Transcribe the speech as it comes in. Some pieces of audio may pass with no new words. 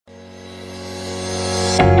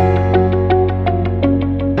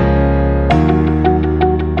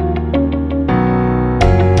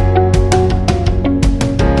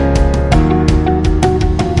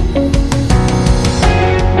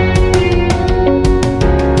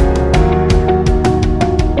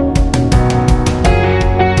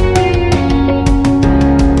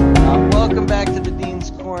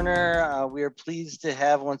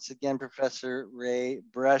once again Professor Ray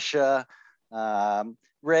Brescia.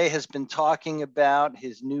 Ray has been talking about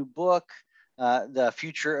his new book, The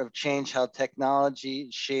Future of Change, How Technology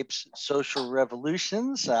Shapes Social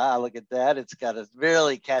Revolutions. Look at that. It's got a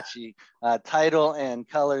really catchy title and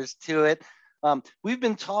colors to it. We've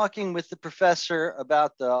been talking with the professor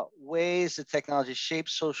about the ways that technology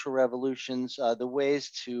shapes social revolutions, the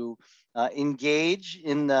ways to engage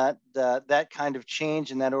in that kind of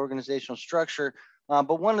change in that organizational structure.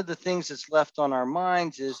 But one of the things that's left on our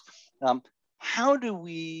minds is how do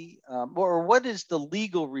we, or what is the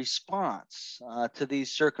legal response to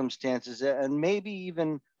these circumstances? And maybe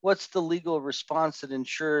even what's the legal response that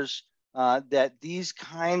ensures that these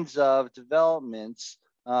kinds of developments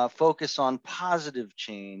focus on positive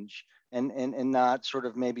change and not sort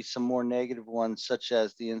of maybe some more negative ones, such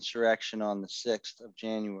as the insurrection on the 6th of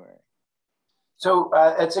January? So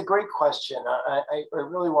it's a great question. I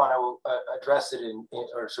really want to address it in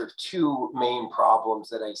or sort of two main problems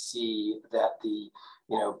that I see that the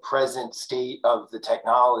present state of the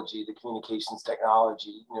technology, the communications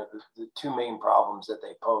technology, the two main problems that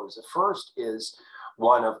they pose. The first is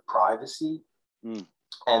one of privacy,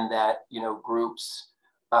 and that groups,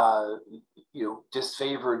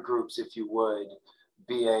 disfavored groups, if you would,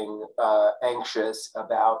 being anxious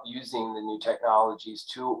about using the new technologies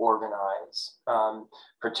to organize,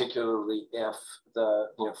 particularly if the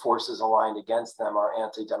forces aligned against them are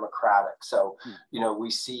anti-democratic. So we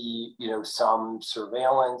see some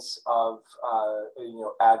surveillance of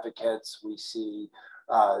advocates. We see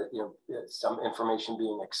some information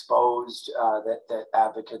being exposed that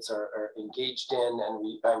advocates are engaged in,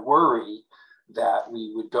 and I worry that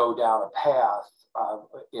we would go down a path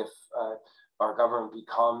if our government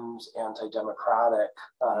becomes anti-democratic,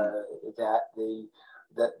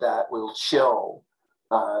 that will chill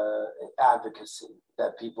advocacy,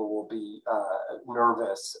 that people will be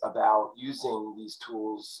nervous about using these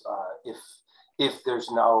tools if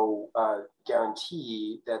there's no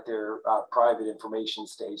guarantee that their private information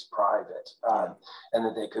stays private, and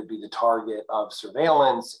that they could be the target of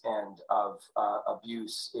surveillance and of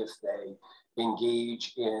abuse if they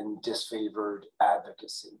engage in disfavored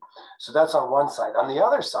advocacy. So that's on one side. On the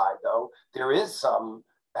other side, though, there is some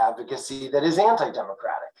advocacy that is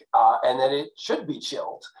anti-democratic, and that it should be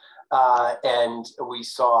chilled. And we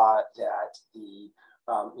saw that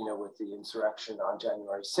with the insurrection on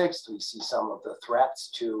January 6th, we see some of the threats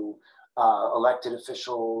to elected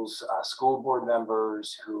officials, school board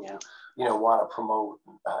members who want to promote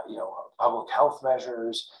public health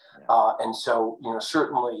measures, and so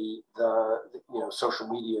certainly the social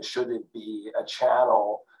media shouldn't be a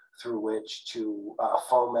channel through which to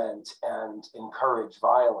foment and encourage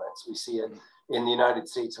violence. We see it in the United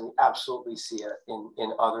States, and we absolutely see it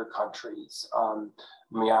in other countries,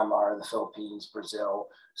 Myanmar, the Philippines, Brazil.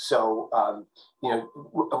 So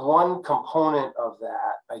one component of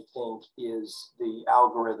that, I think, is the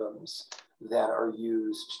algorithms that are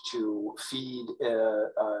used to feed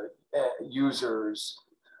users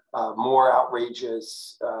more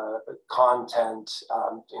outrageous content,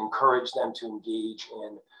 encourage them to engage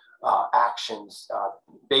in actions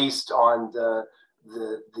based on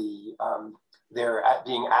they're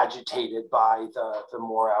being agitated by the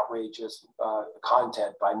more outrageous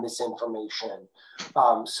content, by misinformation.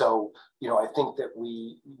 So I think that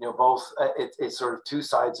we both it's sort of two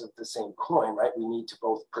sides of the same coin, right? We need to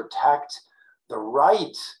both protect the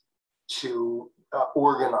right to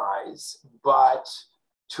organize, but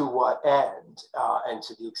to what end? And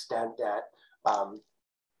to the extent that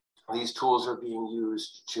these tools are being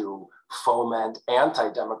used to foment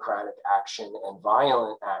anti-democratic action and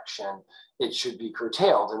violent action, it should be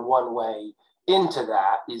curtailed. And one way into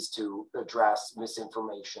that is to address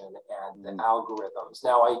misinformation and the algorithms.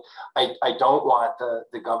 Now, I don't want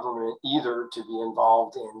the government either to be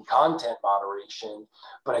involved in content moderation,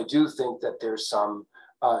 but I do think that there's some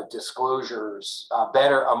disclosures,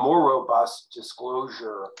 a more robust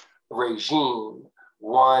disclosure regime,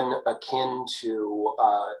 one akin to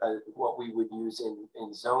what we would use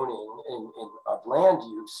in zoning of land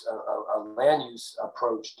use, a land use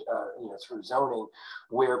approach, through zoning,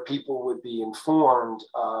 where people would be informed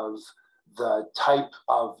of the type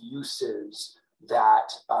of uses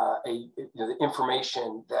that the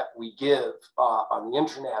information that we give on the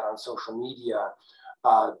internet, on social media,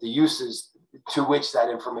 the uses to which that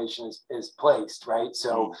information is placed, right?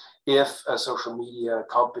 So if a social media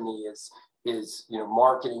company is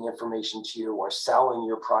marketing information to you, or selling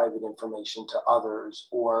your private information to others,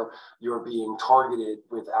 or you're being targeted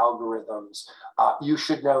with algorithms, you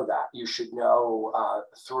should know that. You should know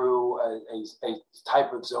through a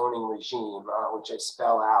type of zoning regime, which I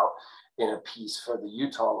spell out in a piece for the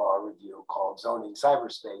Utah Law Review called Zoning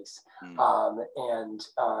Cyberspace.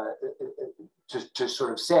 To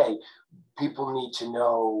sort of say, people need to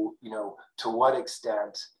know, to what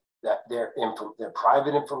extent that their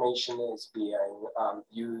private information is being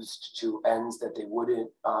used to ends that they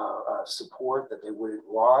wouldn't support, that they wouldn't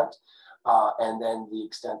want, and then the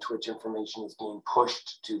extent to which information is being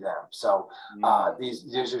pushed to them. So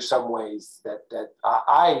these are some ways that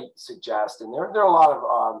I suggest, and there are a lot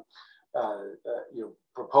of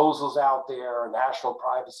proposals out there, a national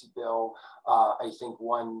privacy bill. I think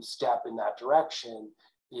one step in that direction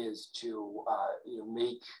is to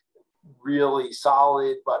make really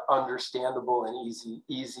solid but understandable and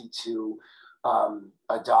easy to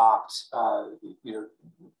adopt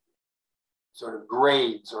sort of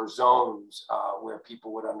grades or zones where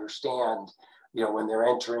people would understand when they're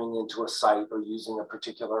entering into a site or using a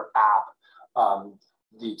particular app,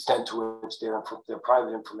 the extent to which their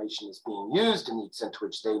private information is being used and the extent to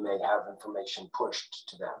which they may have information pushed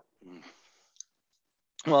to them.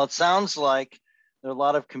 Well, it sounds like there are a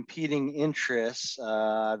lot of competing interests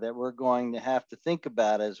that we're going to have to think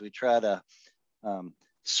about as we try to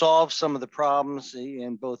solve some of the problems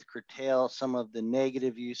and both curtail some of the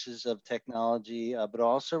negative uses of technology, but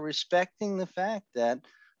also respecting the fact that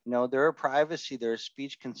there are privacy, there are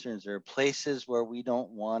speech concerns, there are places where we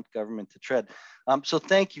don't want government to tread. So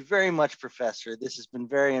thank you very much, Professor. This has been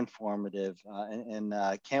very informative, and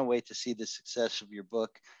can't wait to see the success of your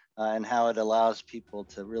book and how it allows people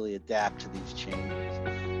to really adapt to these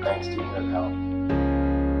changes. Thanks, Steve.